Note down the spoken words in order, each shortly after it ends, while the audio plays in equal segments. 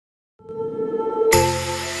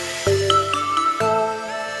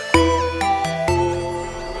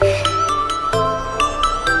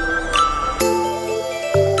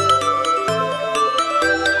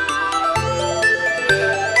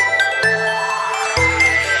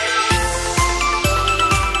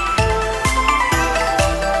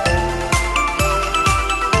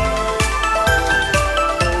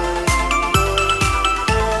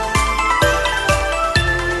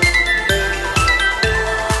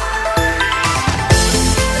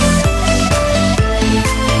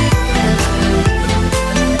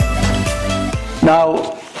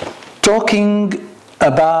talking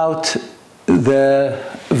about the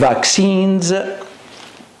vaccines,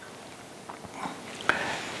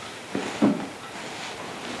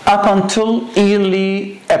 up until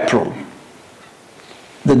early April,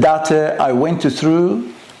 the data I went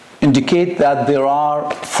through indicate that there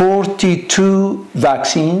are 42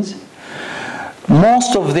 vaccines.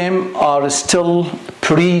 Most of them are still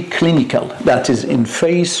preclinical, that is in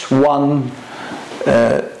phase 1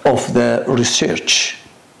 of the research,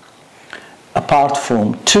 apart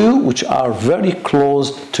from 2 which are very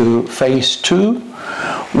close to phase 2,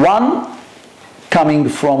 1 coming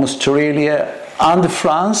from Australia and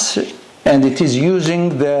France, and it is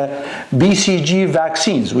using the BCG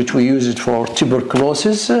vaccines, which we use it for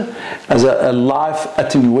tuberculosis as a live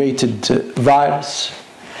attenuated virus.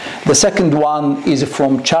 The second one is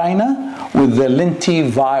from China with the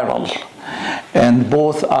lentiviral, and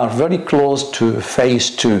both are very close to phase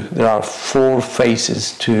 2. There are 4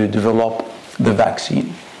 phases to develop the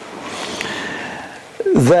vaccine.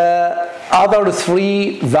 The other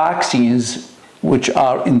 3 vaccines which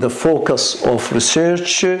are in the focus of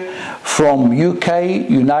research from UK,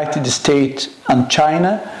 United States and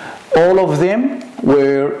China, all of them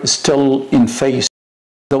were still in phase.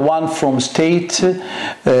 The one from state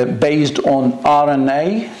based on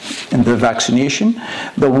RNA in the vaccination,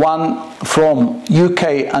 the one from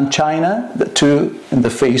UK and China, the 2 in the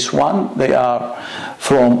phase 1, they are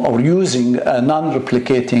from or using a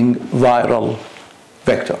non-replicating viral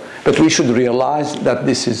vector. But we should realize that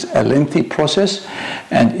this is a lengthy process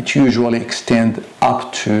and it usually extends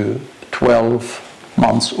up to 12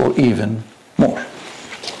 months or even more.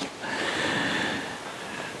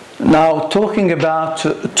 Now, talking about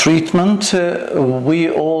treatment, we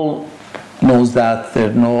all know that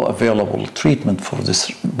there's no available treatment for this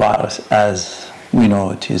virus. As we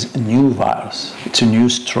know, it is a new virus. It's a new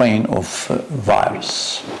strain of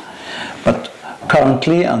virus. But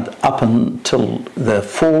currently, and up until the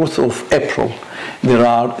 4th of April, there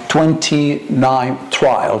are 29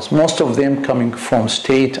 trials, most of them coming from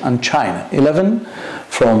state and China, 11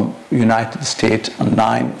 from United States and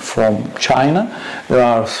 9 from China. There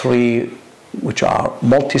are 3 which are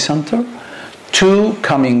multi-center, 2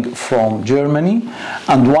 coming from Germany,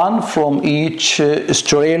 and 1 from each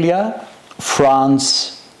Australia,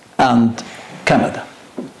 France, and Canada.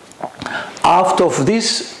 Out of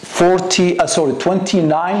this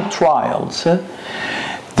 29 trials,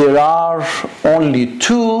 there are only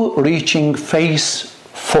 2 reaching phase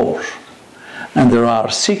 4, and there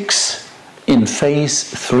are 6 in phase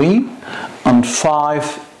 3 and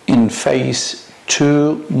 5 in phase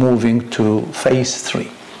 2 moving to phase 3.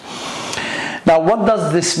 Now, what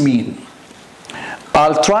does this mean?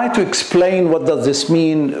 I'll try to explain what does this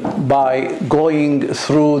mean by going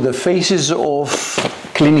through the phases of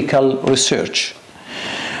clinical research.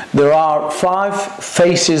 There are 5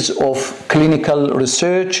 phases of clinical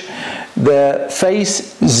research. The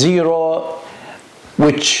phase 0,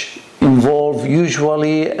 which involve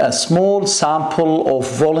usually a small sample of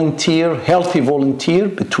healthy volunteer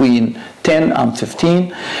between 10 and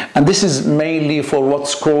 15, and this is mainly for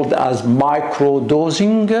what's called as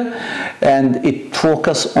microdosing, and it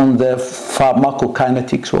focuses on the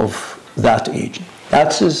pharmacokinetics of that agent.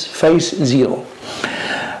 That is phase 0.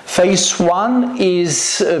 Phase 1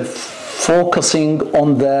 is focusing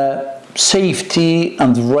on the safety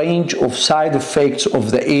and range of side effects of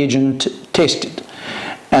the agent tested.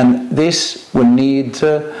 And this will need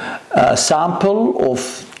a sample of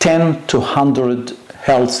 10 to 100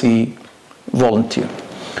 healthy volunteers.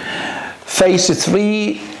 Phase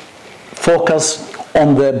 3 focuses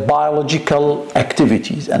on the biological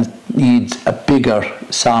activities and needs a bigger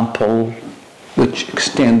sample which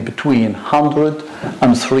extend between 100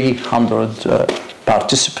 and 300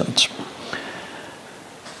 participants.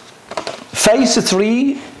 Phase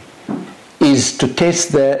 3 is to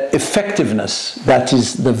test the effectiveness, that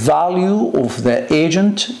is the value of the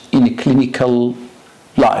agent in a clinical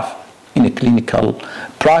life, in a clinical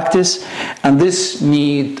practice, and this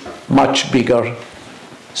needs much bigger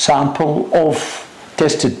sample of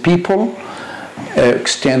tested people,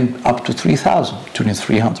 extend up to 3,000, between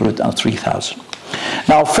 300 and 3,000.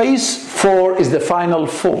 Now, phase 4 is the final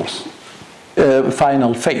phase,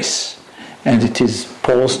 and it is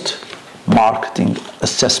post-marketing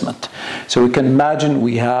assessment. So we can imagine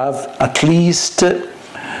we have at least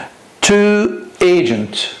 2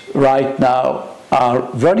 agents right now are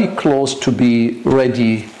very close to be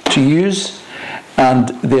ready to use, and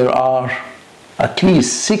there are at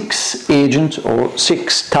least 6 agents or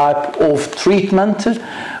 6 types of treatment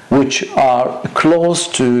which are close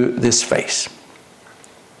to this phase.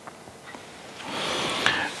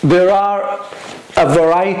 There are a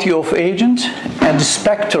variety of agents and the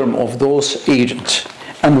spectrum of those agents.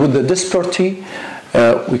 And with the disparity,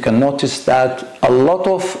 we can notice that a lot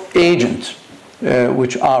of agents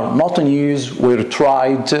which are not in use were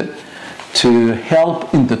tried to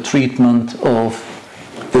help in the treatment of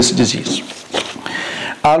this disease.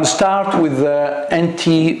 I'll start with the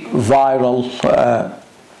antiviral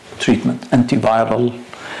treatment, antiviral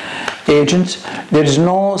agents. There is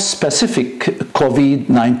no specific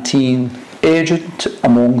COVID-19 agent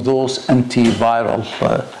among those antiviral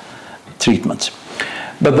treatments.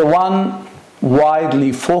 But the one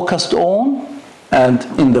widely focused on and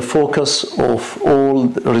in the focus of all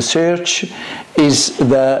the research is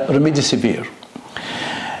the remdesivir.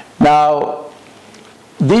 Now,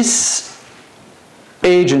 this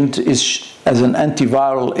agent is, as an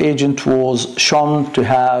antiviral agent, was shown to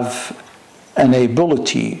have an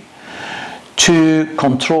ability to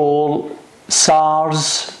control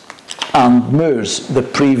SARS and MERS, the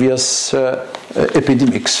previous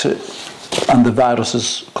epidemics, and the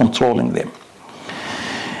viruses controlling them.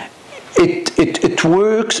 It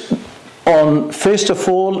works on, first of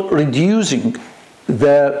all, reducing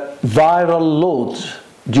the viral load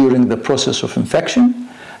during the process of infection,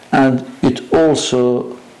 and it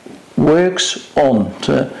also works on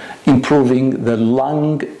improving the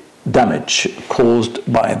lung damage caused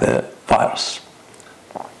by the virus.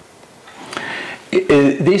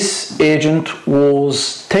 This agent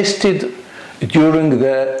was tested during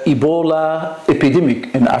the Ebola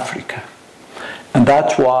epidemic in Africa, and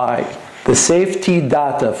that's why the safety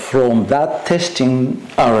data from that testing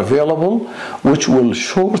are available, which will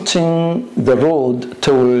shorten the road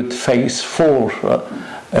toward phase 4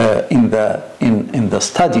 in the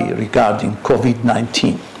study regarding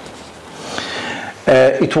COVID-19.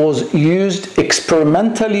 It was used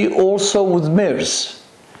experimentally also with MERS,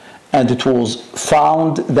 and it was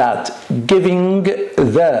found that giving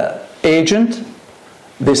the agent,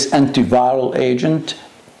 this antiviral agent,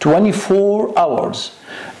 24 hours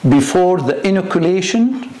before the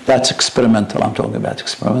inoculation, that's experimental, I'm talking about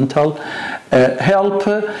experimental, help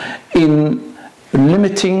in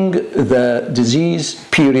limiting the disease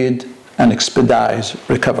period and expedite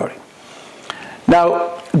recovery.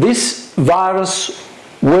 Now, this virus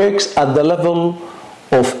works at the level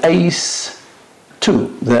of ACE2,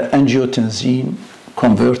 the angiotensin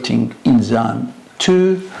converting enzyme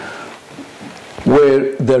 2,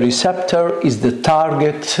 where the receptor is the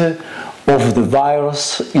target of the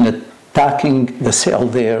virus in attacking the cell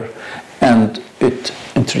there, and it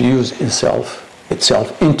introduces itself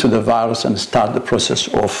into the virus and start the process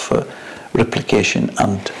of replication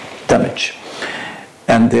and damage.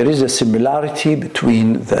 And there is a similarity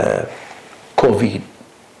between the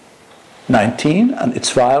COVID-19 and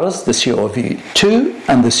its virus, the CoV-2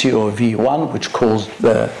 and the CoV-1, which caused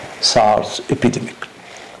the SARS epidemic.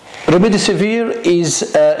 Remdesivir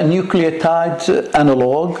is a nucleotide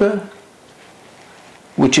analog,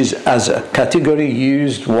 which is as a category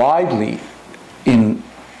used widely in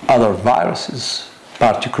other viruses,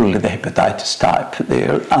 particularly the hepatitis type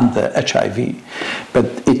there and the HIV.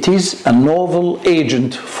 But it is a novel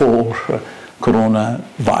agent for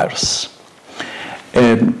coronavirus.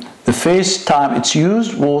 The first time it's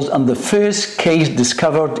used was on the first case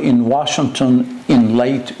discovered in Washington in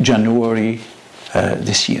late January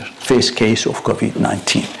this year, first case of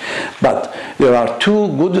COVID-19. But there are two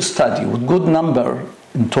good studies with good number,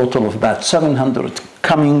 in total of about 700,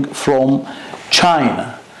 coming from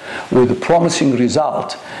China with a promising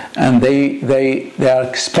result, and they are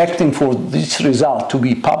expecting for this result to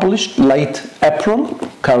be published late April,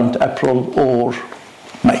 current April or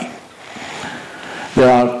May.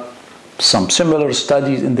 There are some similar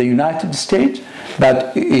studies in the United States,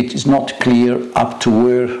 but it is not clear up to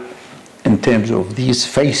where, in terms of these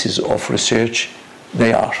phases of research,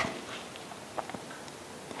 they are.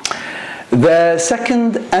 The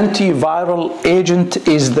second antiviral agent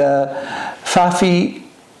is the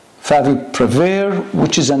favipiravir,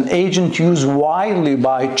 which is an agent used widely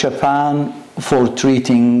by Japan for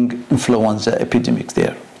treating influenza epidemic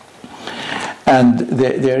there. And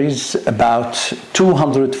there is about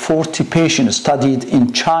 240 patients studied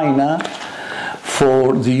in China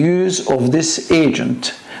for the use of this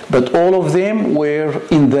agent, but all of them were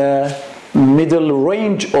in the middle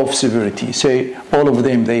range of severity. So all of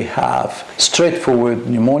them, they have straightforward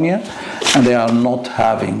pneumonia, and they are not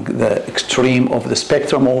having the extreme of the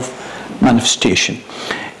spectrum of manifestation.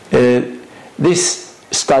 This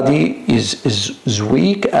study is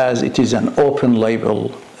weak, as it is an open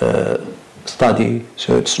label study,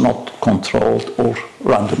 so it's not controlled or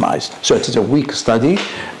randomized. So it is a weak study,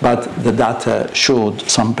 but the data showed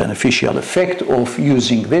some beneficial effect of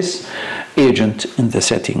using this agent in the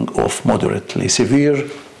setting of moderately severe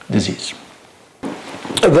disease.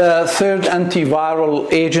 The third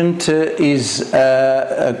antiviral agent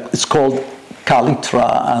it's called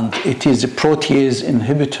Calitra, and it is a protease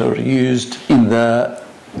inhibitor used in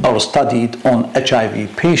or studied on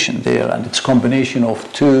HIV patient there, and it's a combination of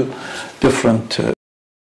two different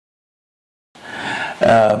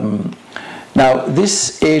now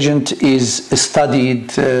this agent is studied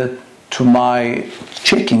to my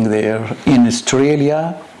checking there in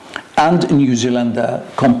Australia and in New Zealand,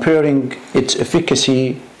 comparing its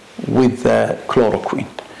efficacy with chloroquine.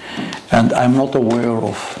 And I'm not aware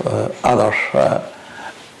of other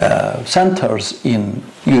centers in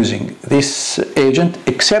using this agent,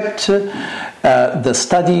 except the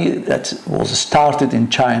study that was started in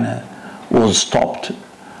China was stopped,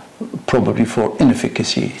 probably for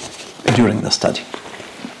inefficacy during the study.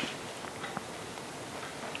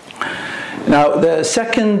 Now, the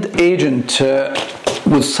second agent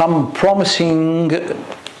with some promising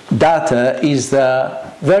data is the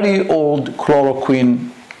very old chloroquine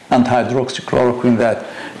and hydroxychloroquine that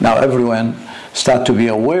now everyone start to be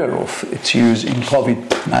aware of its use in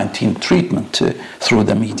COVID-19 treatment through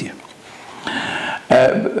the media.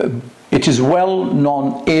 It is a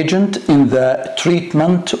well-known agent in the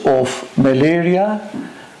treatment of malaria,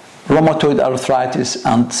 rheumatoid arthritis,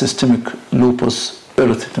 and systemic lupus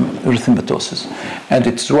erythematosus. And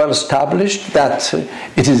it's well established that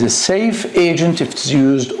it is a safe agent if it's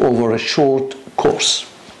used over a short course.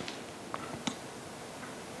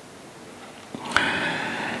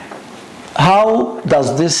 How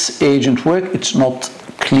does this agent work? It's not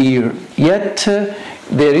clear yet.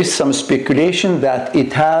 There is some speculation that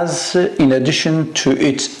it has, in addition to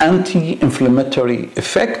its anti-inflammatory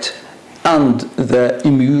effect and the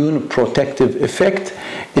immune protective effect,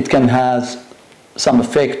 it can have some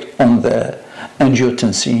effect on the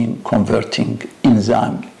angiotensin converting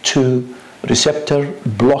enzyme 2 receptor,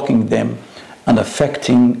 blocking them and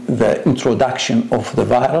affecting the introduction of the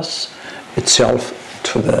virus itself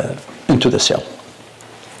into the cell.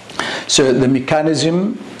 So the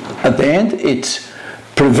mechanism at the end, it's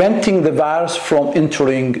preventing the virus from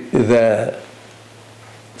entering the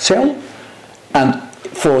cell, and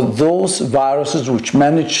for those viruses which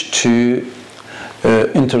manage to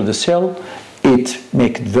enter the cell, it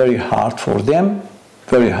makes it very hard for them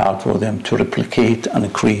to replicate and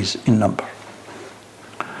increase in number.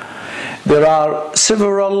 There are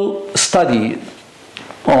several studies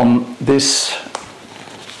on this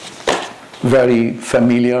very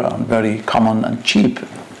familiar and very common and cheap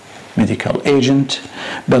medical agent,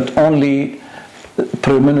 but only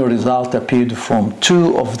preliminary results appeared from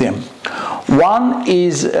 2 of them. One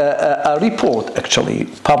is a report actually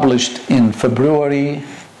published in February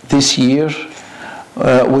this year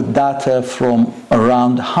with data from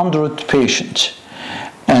around 100 patients,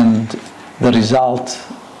 and the result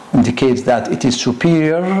indicates that it is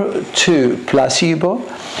superior to placebo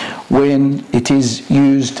when it is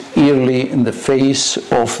used early in the phase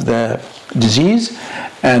of the disease,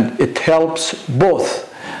 and it helps both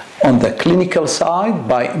on the clinical side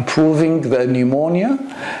by improving the pneumonia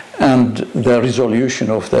and the resolution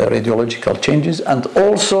of the radiological changes, and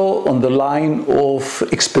also on the line of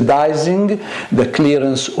expediting the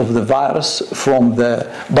clearance of the virus from the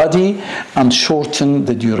body and shorten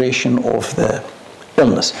the duration of the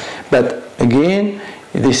illness. But again,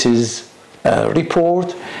 this is a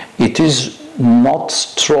report. It is not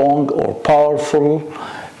strong or powerful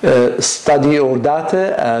study or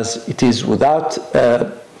data, as it is without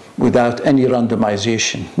any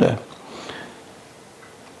randomization.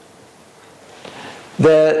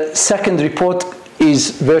 The second report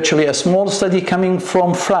is virtually a small study coming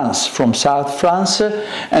from France, from South France,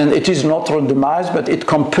 and it is not randomized, but it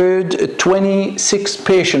compared 26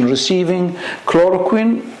 patients receiving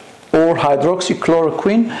chloroquine or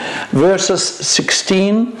hydroxychloroquine versus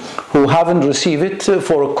 16 who haven't received it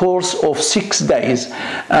for a course of 6 days.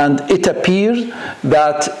 And it appears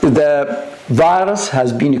that the virus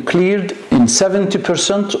has been cleared in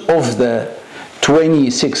 70% of the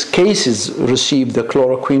 26 cases received the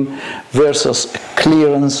chloroquine versus a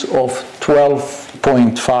clearance of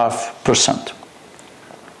 12.5%.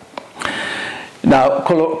 Now,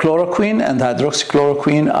 chloroquine and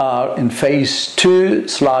hydroxychloroquine are in phase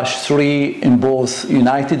 2/3 in both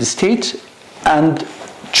United States and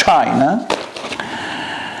China.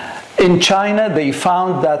 In China, they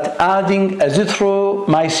found that adding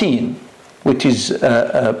azithromycin, which is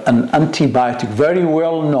an antibiotic very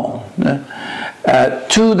well known,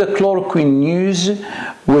 to the chloroquine use,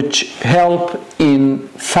 which help in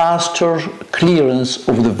faster clearance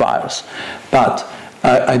of the virus. But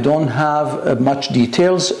I don't have much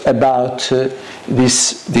details about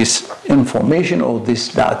this information or this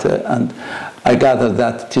data, and I gather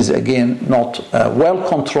that it is again not a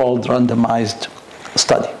well-controlled randomized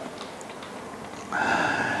study.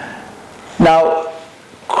 Now,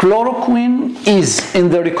 chloroquine is in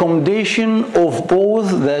the recommendation of both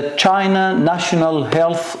the China National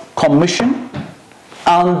Health Commission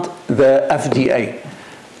and the FDA,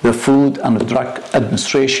 the Food and Drug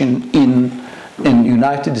Administration in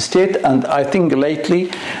United States, and I think lately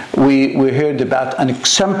we heard about an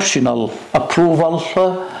exceptional approval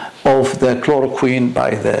of the chloroquine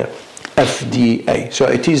by the FDA. So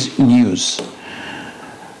it is news.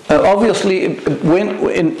 Obviously, when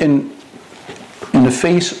in the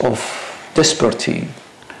face of desperation,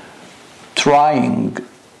 trying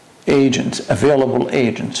agents, available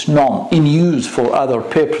agents, known in use for other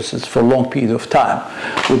purposes for a long period of time,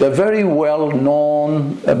 with a very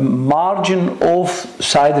well-known margin of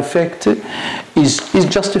side effect is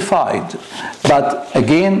justified. But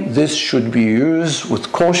again, this should be used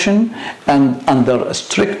with caution and under a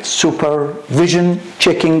strict supervision,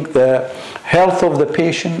 checking the health of the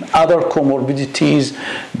patient, other comorbidities,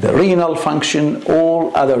 the renal function,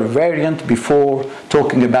 all other variants before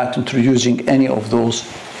talking about introducing any of those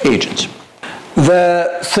agents.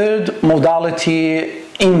 The third modality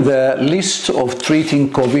in the list of treating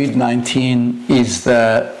COVID-19 is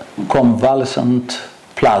the convalescent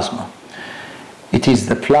plasma. It is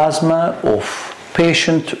the plasma of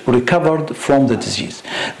patient recovered from the disease.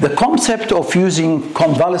 The concept of using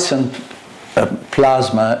convalescent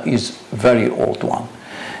plasma is a very old one.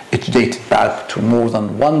 It dated back to more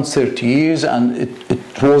than 130 years, and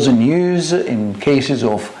it was in use in cases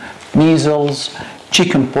of measles,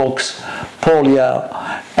 chickenpox, polio,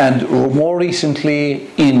 and more recently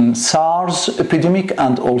in SARS epidemic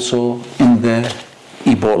and also in the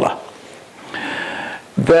Ebola.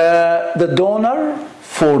 The donor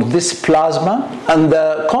for this plasma, and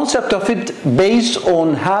the concept of it based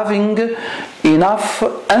on having enough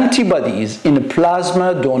antibodies in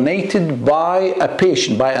plasma donated by a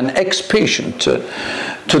patient, by an ex-patient,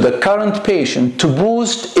 to the current patient to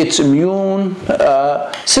boost its immune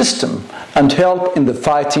system and help in the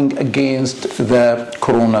fighting against the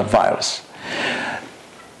coronavirus.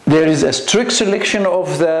 There is a strict selection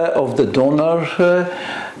of the donor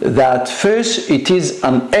that first it is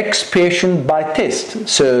an ex-patient by test.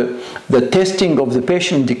 So the testing of the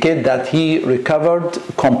patient indicate that he recovered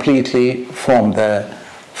completely from the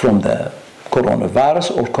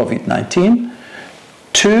coronavirus or COVID-19.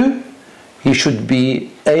 2, he should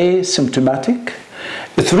be asymptomatic.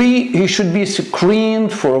 3, he should be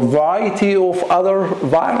screened for a variety of other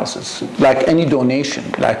viruses, like any donation,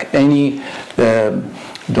 like any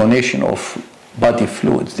donation of body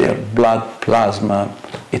fluids, their blood, plasma,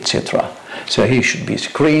 etc. So he should be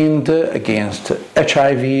screened against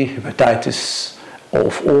HIV, hepatitis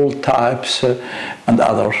of all types, and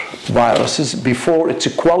other viruses before it's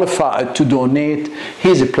qualified to donate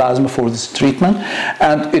his plasma for this treatment.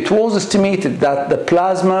 And it was estimated that the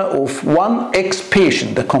plasma of one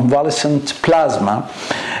ex-patient, the convalescent plasma,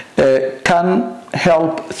 can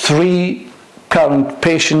help 3 current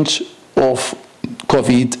patients of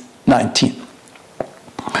COVID-19.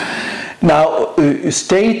 Now,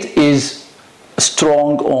 state is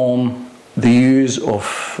strong on the use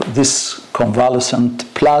of this convalescent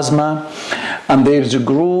plasma, and there is a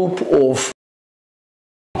group of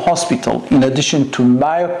hospital, in addition to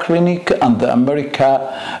Mayo Clinic and the American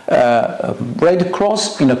Red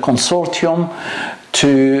Cross, in a consortium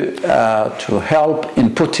to help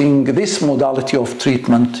in putting this modality of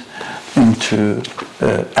treatment into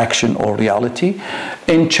action or reality.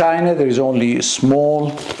 In China, there is only a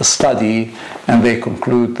small study, and they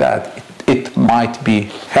conclude that it might be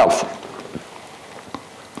helpful.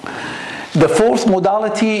 The fourth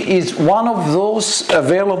modality is one of those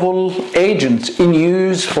available agents in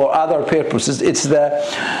use for other purposes. It's the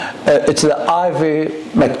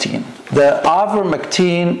ivermectin. The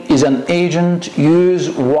ivermectin is an agent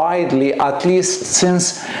used widely, at least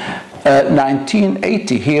since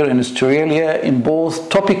 1980 here in Australia, in both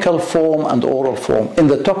topical form and oral form. In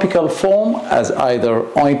the topical form, as either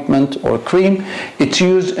ointment or cream, it's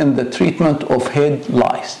used in the treatment of head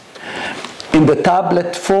lice. In the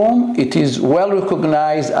tablet form, it is well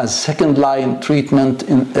recognized as second-line treatment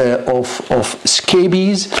of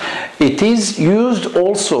scabies. It is used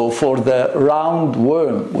also for the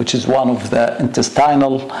roundworm, which is one of the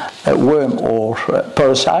intestinal worm or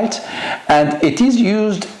parasites, and it is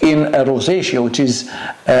used in rosacea, which is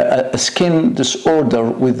a skin disorder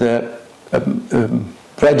with a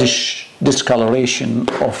reddish discoloration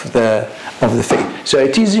of the face. So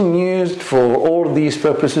it is used for all these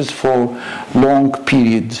purposes for long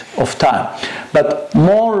periods of time. But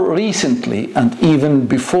more recently, and even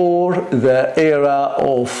before the era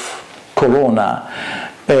of Corona,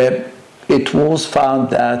 it was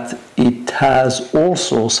found that it has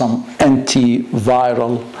also some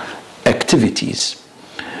antiviral activities.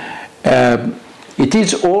 It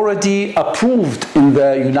is already approved in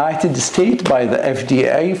the United States by the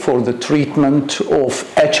FDA for the treatment of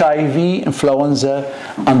HIV, influenza,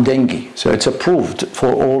 and dengue. So it's approved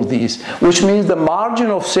for all these, which means the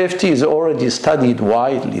margin of safety is already studied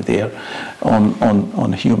widely there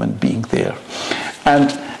on human being there.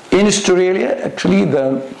 And in Australia, actually,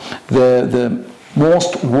 the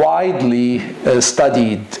most widely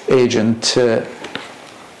studied agent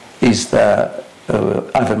is the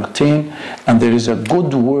ivermectin, and there is a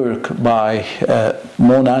good work by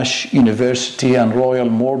Monash University and Royal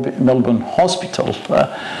Melbourne Hospital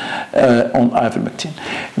on ivermectin.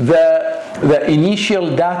 The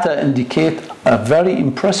initial data indicate a very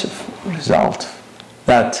impressive result,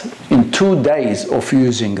 that in 2 days of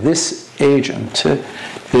using this agent,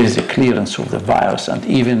 there is a clearance of the virus, and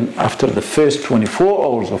even after the first 24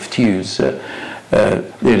 hours of use,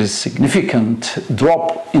 there is significant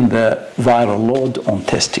drop in the viral load on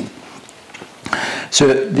testing. So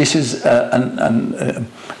this is a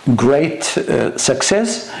great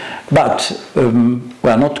success, but we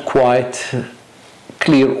are not quite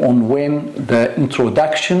clear on when the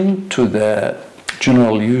introduction to the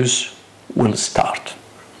general use will start.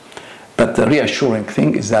 But the reassuring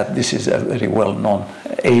thing is that this is a very well-known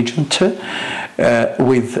agent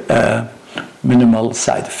with minimal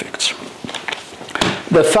side effects.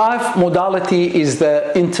 The 5th modality is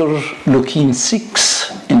the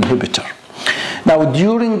interleukin-6 inhibitor. Now,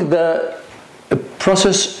 during the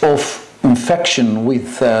process of infection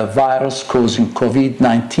with virus causing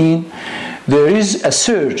COVID-19, there is a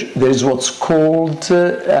surge. There is what's called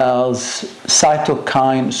as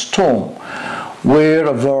cytokine storm, where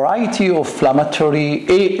a variety of inflammatory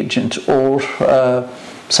agents or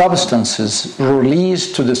substances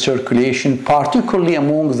released to the circulation, particularly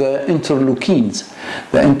among the interleukins,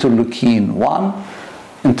 the interleukin 1,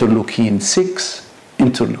 interleukin 6,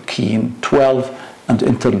 interleukin 12, and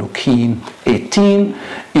interleukin 18,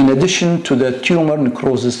 in addition to the tumor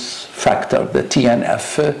necrosis factor, the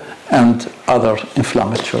TNF, and other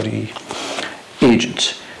inflammatory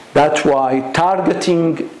agents. That's why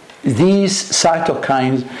targeting these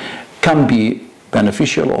cytokines can be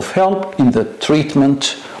beneficial of help in the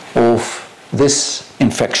treatment of this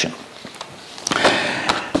infection.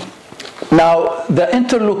 Now, the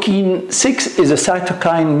interleukin-6 is a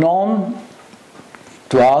cytokine known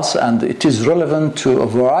to us, and it is relevant to a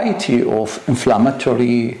variety of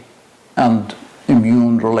inflammatory and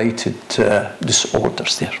immune-related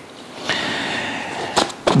disorders there.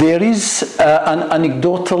 There is an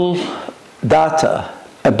anecdotal data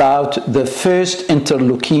about the first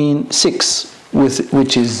interleukin-6,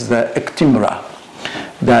 which is the Actimra,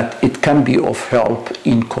 that it can be of help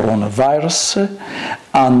in coronavirus.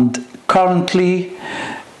 And currently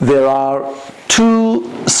there are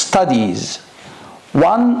 2 studies,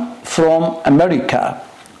 one from America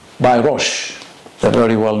by Roche, a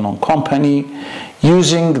very well-known company,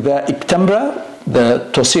 using the Actimra, the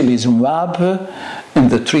tocilizumab, in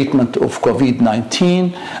the treatment of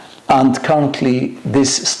COVID-19, and currently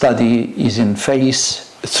this study is in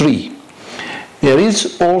phase 3. There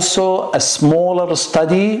is also a smaller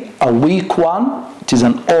study, a weak one. It is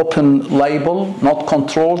an open label, not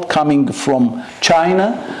controlled, coming from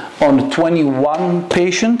China on 21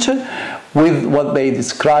 patients with what they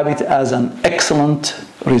describe it as an excellent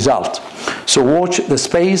result. So watch the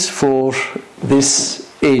space for this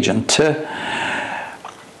agent.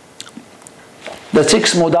 The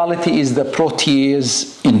 6th modality is the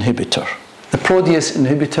protease inhibitor. The protease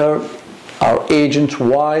inhibitor are agents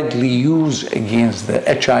widely used against the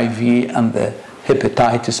HIV and the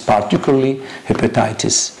hepatitis, particularly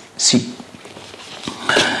hepatitis C.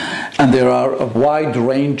 And there are a wide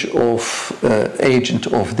range of agents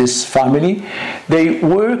of this family. They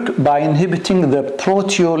work by inhibiting the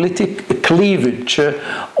proteolytic cleavage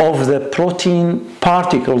of the protein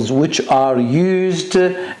particles which are used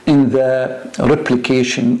in the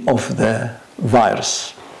replication of the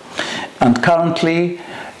virus. And currently,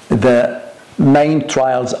 the main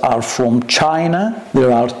trials are from China.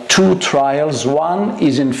 There are 2 trials. One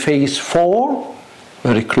is in phase 4,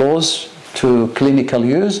 very close to clinical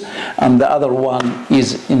use, and the other one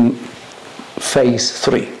is in phase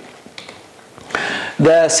 3.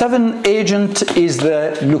 The 7th agent is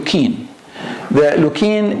the leukin. The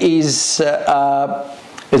leukin is a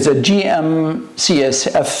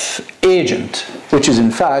GM-CSF agent, which is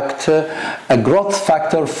in fact a growth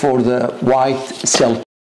factor for the white cell.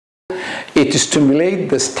 It stimulates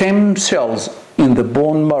the stem cells in the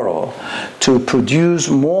bone marrow to produce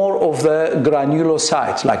more of the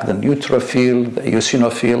granulocytes, like the neutrophil, the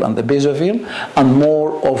eosinophil, and the basophil, and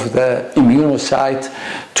more of the immunocyte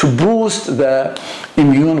to boost the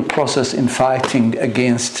immune process in fighting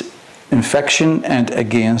against infection and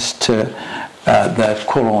against the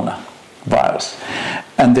coronavirus.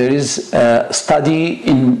 And there is a study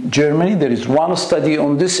in Germany. There is one study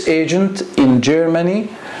on this agent in Germany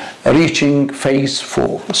reaching phase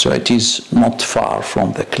 4. So it is not far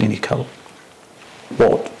from the clinical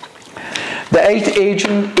board. The 8th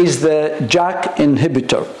agent is the JAK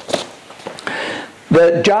inhibitor.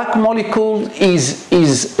 The JAK molecule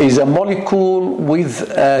is a molecule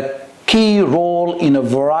with a key role in a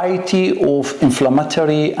variety of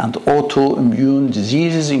inflammatory and autoimmune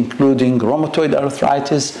diseases, including rheumatoid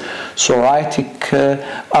arthritis, psoriatic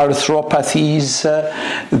arthropathies,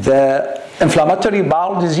 the inflammatory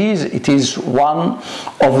bowel disease. It is one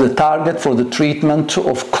of the targets for the treatment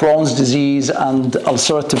of Crohn's disease and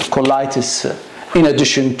ulcerative colitis, in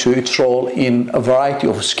addition to its role in a variety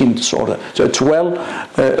of skin disorders. So it's well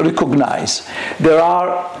recognized. There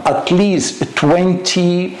are at least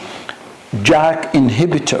 20 JAK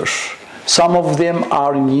inhibitors. Some of them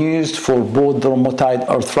are used for both the rheumatoid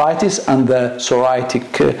arthritis and the psoriatic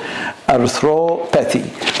arthropathy.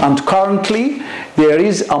 And currently, there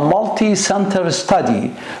is a multi-center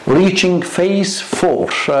study reaching phase 4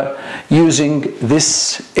 using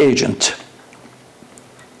this agent.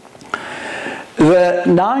 The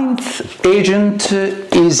 9th agent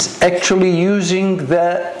is actually using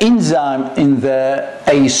the enzyme in the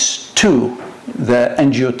ACE2, the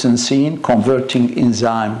angiotensin converting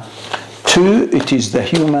enzyme 2. It is the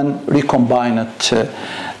human recombinant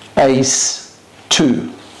ACE2.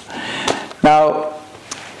 Now,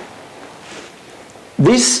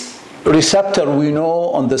 this receptor we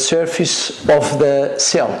know on the surface of the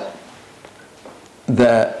cell,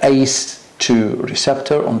 the ACE2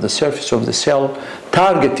 receptor on the surface of the cell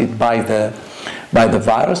targeted by the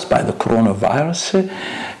virus, by the coronavirus,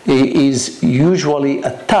 is usually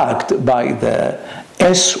attacked by the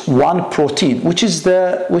S1 protein, which is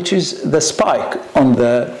the spike on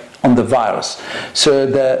the virus. So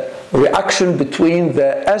the reaction between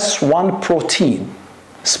the S1 protein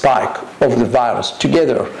spike of the virus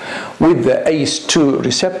together with the ACE2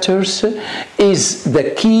 receptors is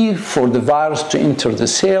the key for the virus to enter the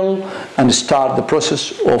cell and start the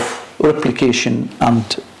process of replication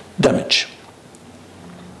and damage.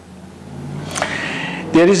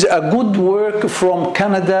 There is a good work from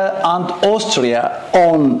Canada and Austria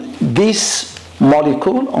on this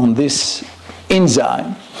molecule, on this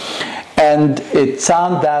enzyme, and it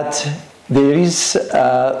found that there is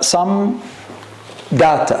some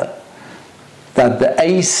data that the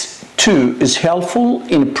ACE2 is helpful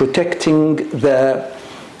in protecting the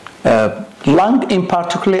lung, in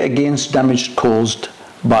particular against damage caused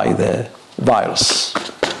by the virus.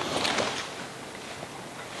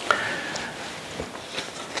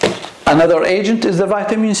 Another agent is the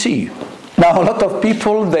vitamin C. Now, a lot of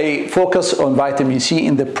people, they focus on vitamin C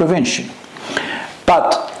in the prevention.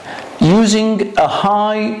 But using a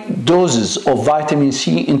high doses of vitamin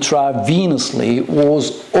C intravenously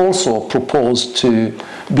was also proposed to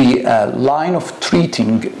be a line of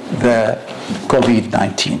treating the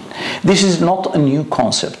COVID-19. This is not a new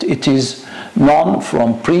concept. It is known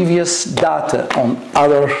from previous data on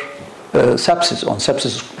other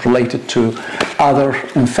sepsis related to other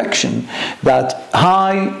infection, that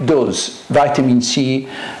high dose vitamin C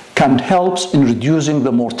can help in reducing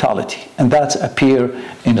the mortality, and that appeared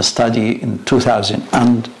in a study in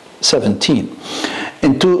 2017.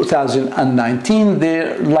 In 2019,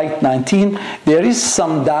 there is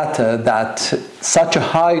some data that such a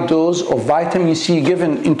high dose of vitamin C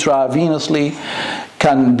given intravenously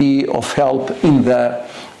can be of help in the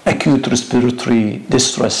acute respiratory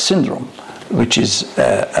distress syndrome, which is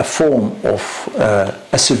a form of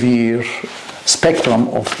a severe spectrum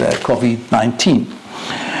of the COVID-19.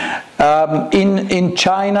 In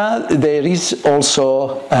China, there is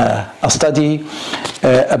also a study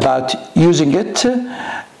about using it,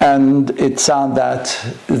 and it sounds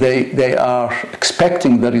that they are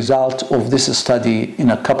expecting the result of this study in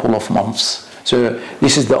a couple of months. So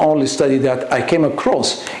this is the only study that I came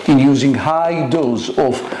across in using high dose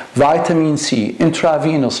of vitamin C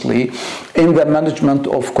intravenously in the management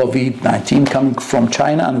of COVID-19 coming from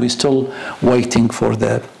China, and we're still waiting for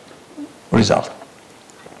the result.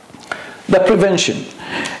 The prevention.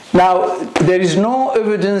 Now, there is no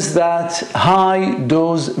evidence that high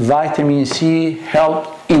dose vitamin C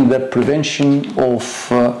help in the prevention of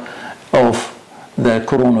the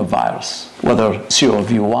coronavirus, whether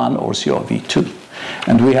CoV-1 or CoV-2.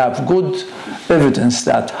 And we have good evidence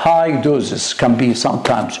that high doses can be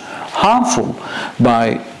sometimes harmful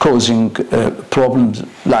by causing problems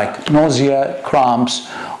like nausea, cramps,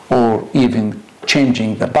 or even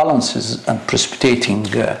changing the balances and precipitating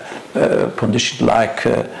conditions like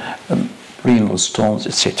renal stones,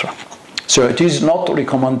 etc. So it is not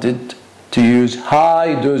recommended to use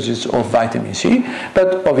high doses of vitamin C,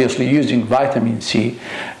 but obviously using vitamin C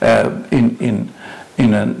in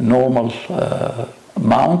a normal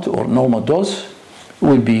amount or normal dose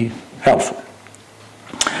will be helpful.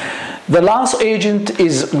 The last agent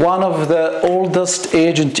is one of the oldest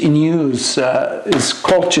agents in use, is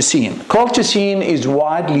colchicine. Colchicine is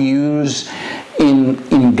widely used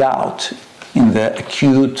in gout, in the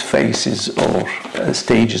acute phases or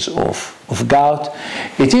stages of gout.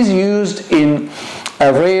 It is used in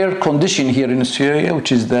a rare condition here in Australia,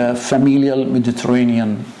 which is the familial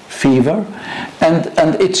Mediterranean fever,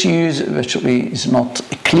 and its use virtually is not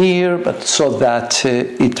clear, but so that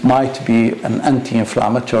it might be an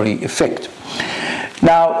anti-inflammatory effect.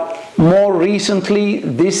 Now, more recently,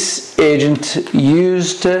 this agent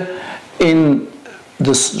used in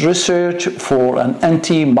this research for an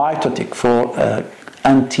anti-mitotic, for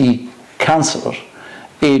anti-cancer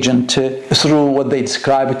agent through what they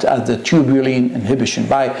describe it as the tubulin inhibition.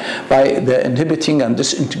 By the inhibiting and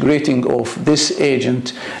disintegrating of this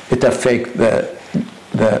agent, it affects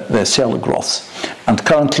the cell growth. And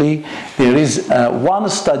currently, there is one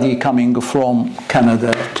study coming from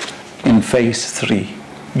Canada in phase 3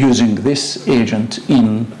 using this agent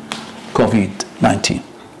in COVID-19.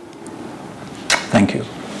 Thank you.